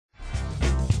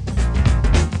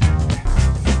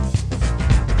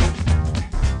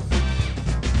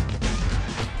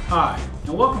Hi,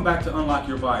 and welcome back to Unlock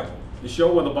Your Bible, the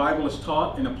show where the Bible is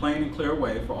taught in a plain and clear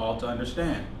way for all to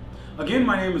understand. Again,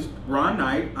 my name is Ron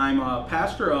Knight. I'm a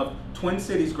pastor of Twin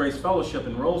Cities Grace Fellowship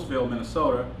in Roseville,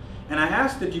 Minnesota, and I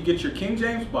ask that you get your King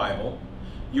James Bible,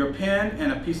 your pen,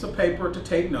 and a piece of paper to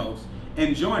take notes,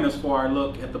 and join us for our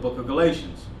look at the book of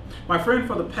Galatians. My friend,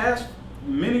 for the past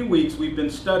many weeks, we've been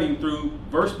studying through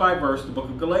verse by verse the book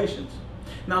of Galatians.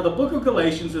 Now, the book of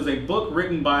Galatians is a book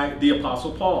written by the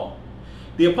Apostle Paul.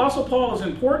 The Apostle Paul is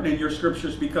important in your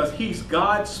scriptures because he's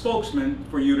God's spokesman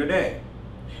for you today.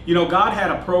 You know, God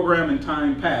had a program in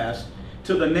time past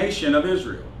to the nation of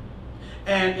Israel.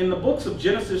 And in the books of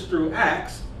Genesis through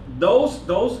Acts,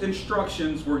 those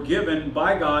instructions were given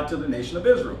by God to the nation of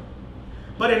Israel.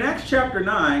 But in Acts chapter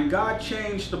 9, God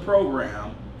changed the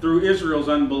program through Israel's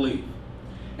unbelief.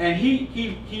 And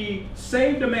he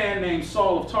saved a man named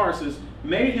Saul of Tarsus,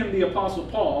 made him the Apostle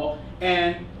Paul,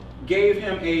 and gave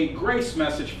him a grace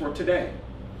message for today.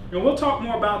 And we'll talk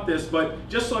more about this, but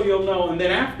just so you'll know, and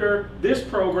then after this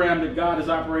program that God is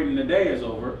operating today is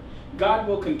over, God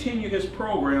will continue his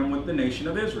program with the nation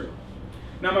of Israel.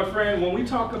 Now, my friend, when we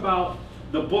talk about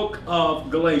the book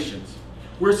of Galatians,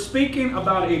 we're speaking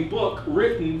about a book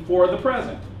written for the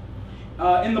present.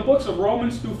 In the books of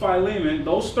Romans through Philemon,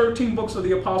 those 13 books of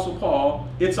the Apostle Paul,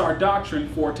 it's our doctrine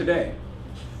for today.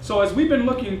 So as we've been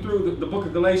looking through the book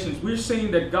of Galatians, we're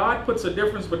seeing that God puts a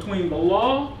difference between the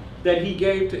law that he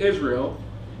gave to Israel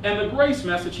and the grace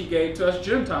message he gave to us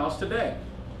Gentiles today.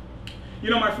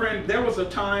 You know, my friend, there was a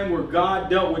time where God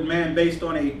dealt with man based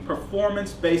on a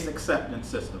performance-based acceptance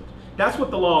system. That's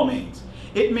what the law means.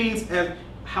 It means as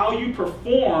how you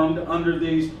performed under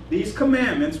these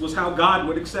commandments was how God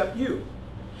would accept you.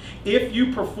 If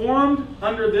you performed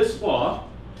under this law,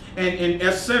 and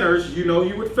as sinners, you know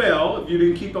you would fail if you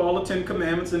didn't keep all the 10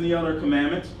 commandments and the other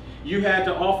commandments. You had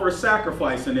to offer a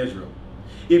sacrifice in Israel.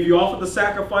 If you offered the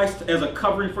sacrifice as a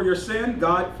covering for your sin,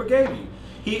 God forgave you.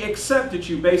 He accepted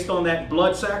you based on that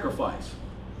blood sacrifice.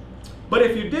 But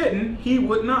if you didn't, he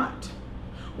would not.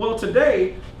 Well,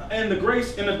 today, in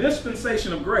the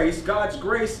dispensation of grace, God's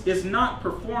grace is not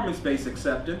performance-based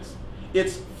acceptance.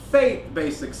 It's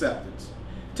faith-based acceptance.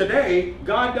 Today,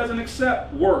 God doesn't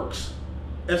accept works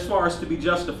as far as to be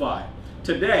justified.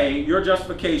 Today, your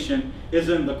justification is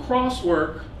in the cross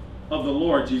work of the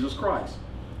Lord Jesus Christ.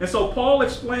 And so Paul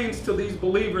explains to these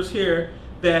believers here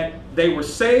that they were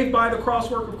saved by the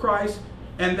cross work of Christ,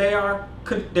 and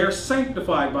they're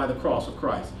sanctified by the cross of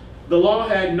Christ. The law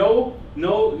had no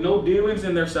dealings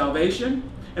in their salvation,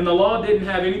 and the law didn't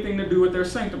have anything to do with their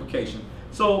sanctification.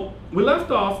 So we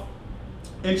left off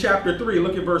in chapter 3.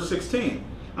 Look at verse 16.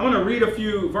 I'm going to read a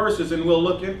few verses and we'll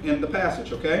look in the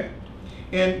passage, okay?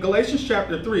 In Galatians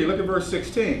chapter 3, look at verse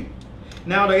 16.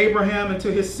 Now to Abraham and to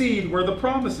his seed were the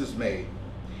promises made.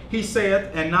 He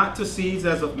saith, and not to seeds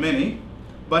as of many,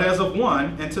 but as of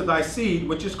one, and to thy seed,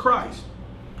 which is Christ.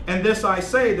 And this I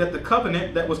say, that the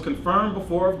covenant that was confirmed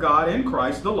before of God in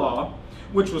Christ, the law,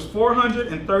 which was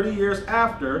 430 years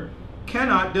after,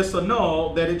 cannot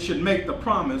disannul that it should make the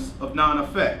promise of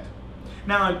non-effect.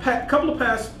 Now, in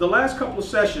the last couple of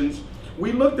sessions,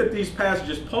 we looked at these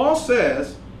passages. Paul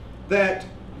says that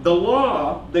the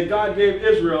law that God gave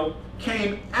Israel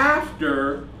came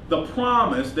after the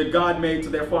promise that God made to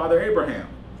their father Abraham.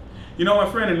 You know,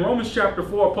 my friend, in Romans chapter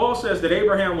 4, Paul says that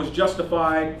Abraham was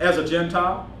justified as a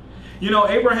Gentile. You know,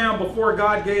 Abraham, before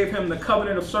God gave him the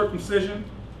covenant of circumcision,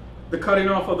 the cutting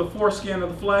off of the foreskin of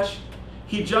the flesh,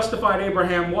 he justified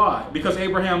Abraham. Why? Because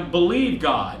Abraham believed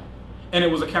God, and it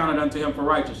was accounted unto him for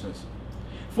righteousness.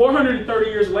 430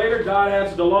 years later, God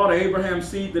adds the law to Abraham's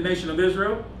seed, the nation of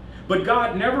Israel. But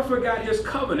God never forgot his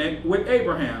covenant with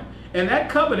Abraham. And that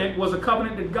covenant was a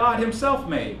covenant that God himself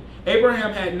made.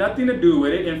 Abraham had nothing to do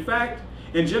with it. In fact,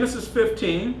 in Genesis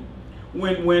 15,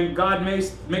 when God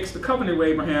makes the covenant with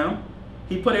Abraham,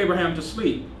 he put Abraham to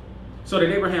sleep so that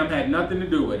Abraham had nothing to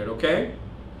do with it, okay?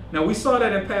 Now, we saw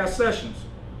that in past sessions.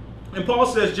 And Paul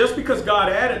says just because God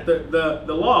added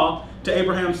the law to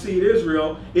Abraham's seed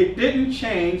Israel, it didn't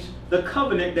change the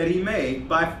covenant that he made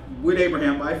with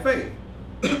Abraham by faith.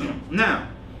 Now,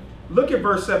 look at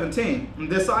verse 17. And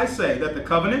this I say, that the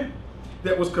covenant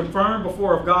that was confirmed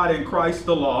before of God in Christ,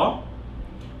 the law,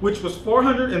 which was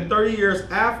 430 years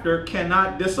after,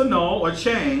 cannot disannul or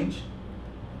change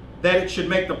that it should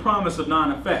make the promise of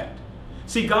non-effect.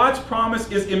 See, God's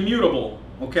promise is immutable.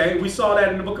 Okay, we saw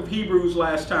that in the book of Hebrews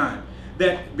last time,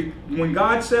 that when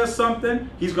God says something,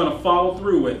 he's going to follow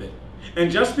through with it. And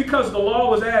just because the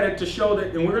law was added to show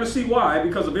that, and we're going to see why,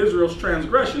 because of Israel's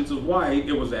transgressions is why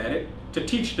it was added, to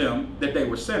teach them that they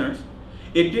were sinners,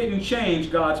 it didn't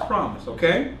change God's promise,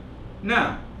 okay?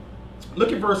 Now,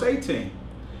 look at verse 18.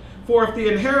 For if the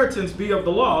inheritance be of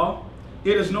the law,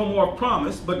 it is no more of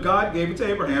promise, but God gave it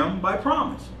to Abraham by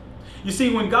promise. You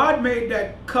see, when God made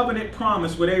that covenant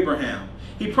promise with Abraham,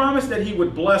 he promised that he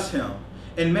would bless him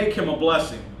and make him a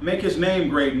blessing, make his name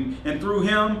great, and through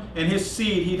him and his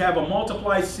seed, he'd have a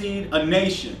multiplied seed, a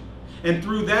nation. And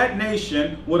through that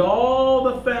nation would all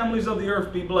the families of the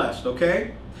earth be blessed,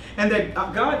 okay? And that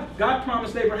God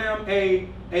promised Abraham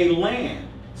a land,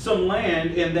 some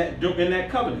land in that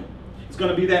covenant. It's going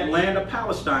to be that land of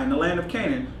Palestine, the land of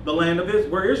Canaan, the land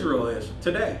of where Israel is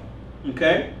today,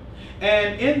 okay?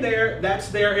 And in there, that's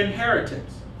their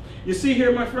inheritance. You see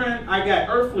here, my friend, I got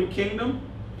earthly kingdom.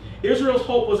 Israel's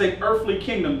hope was an earthly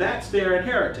kingdom. That's their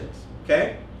inheritance,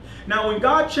 okay? Now, when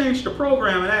God changed the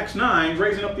program in Acts 9,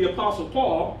 raising up the Apostle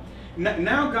Paul,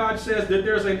 now God says that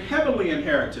there's a heavenly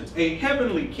inheritance, a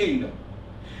heavenly kingdom.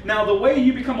 Now, the way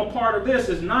you become a part of this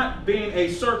is not being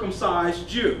a circumcised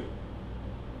Jew.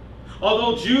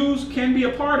 Although Jews can be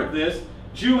a part of this,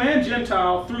 Jew and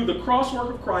Gentile, through the cross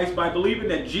work of Christ, by believing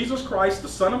that Jesus Christ, the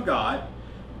Son of God,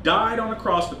 died on the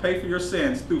cross to pay for your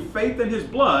sins, through faith in his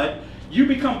blood, you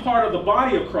become part of the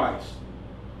body of Christ.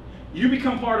 You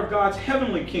become part of God's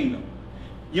heavenly kingdom.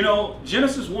 You know,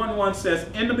 Genesis 1:1 says,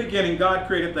 in the beginning, God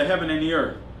created the heaven and the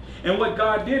earth. And what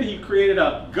God did, he created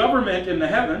a government in the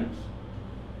heavens.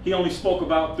 He only spoke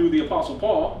about through the Apostle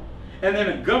Paul. And then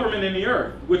a government in the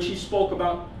earth, which he spoke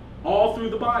about all through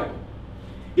the Bible.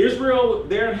 Israel,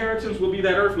 their inheritance will be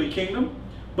that earthly kingdom.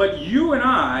 But you and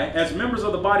I, as members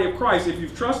of the body of Christ, if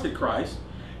you've trusted Christ,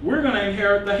 we're going to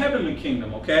inherit the heavenly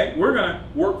kingdom, okay? We're going to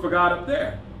work for God up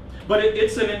there. But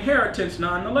it's an inheritance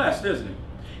nonetheless, isn't it?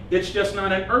 It's just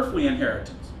not an earthly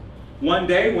inheritance. One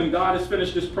day, when God has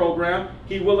finished this program,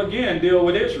 he will again deal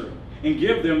with Israel and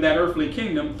give them that earthly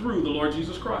kingdom through the Lord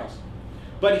Jesus Christ.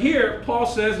 But here, Paul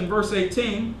says in verse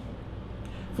 18,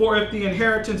 for if the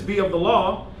inheritance be of the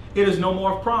law, it is no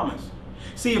more of promise.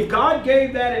 See, if God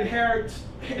gave that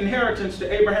inheritance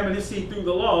to Abraham and his seed through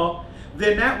the law,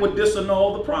 then that would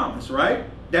disannul the promise, right?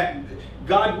 That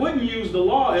God wouldn't use the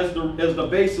law as the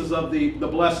basis of the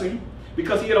blessing,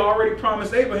 because he had already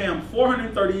promised Abraham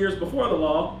 430 years before the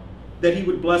law that he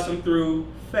would bless him through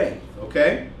faith,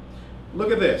 okay?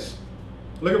 Look at this.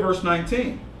 Look at verse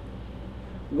 19.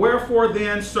 Wherefore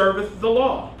then serveth the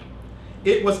law?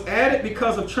 It was added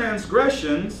because of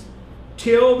transgressions,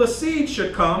 till the seed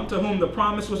should come to whom the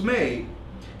promise was made,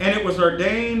 and it was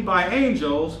ordained by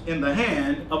angels in the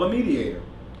hand of a mediator.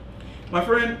 My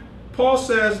friend, Paul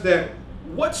says that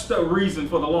what's the reason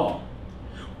for the law?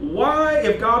 Why,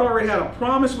 if God already had a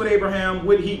promise with Abraham,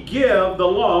 would he give the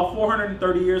law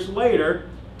 430 years later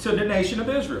to the nation of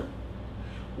Israel?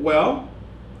 Well,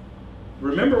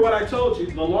 remember what I told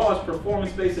you, the law is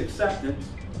performance-based acceptance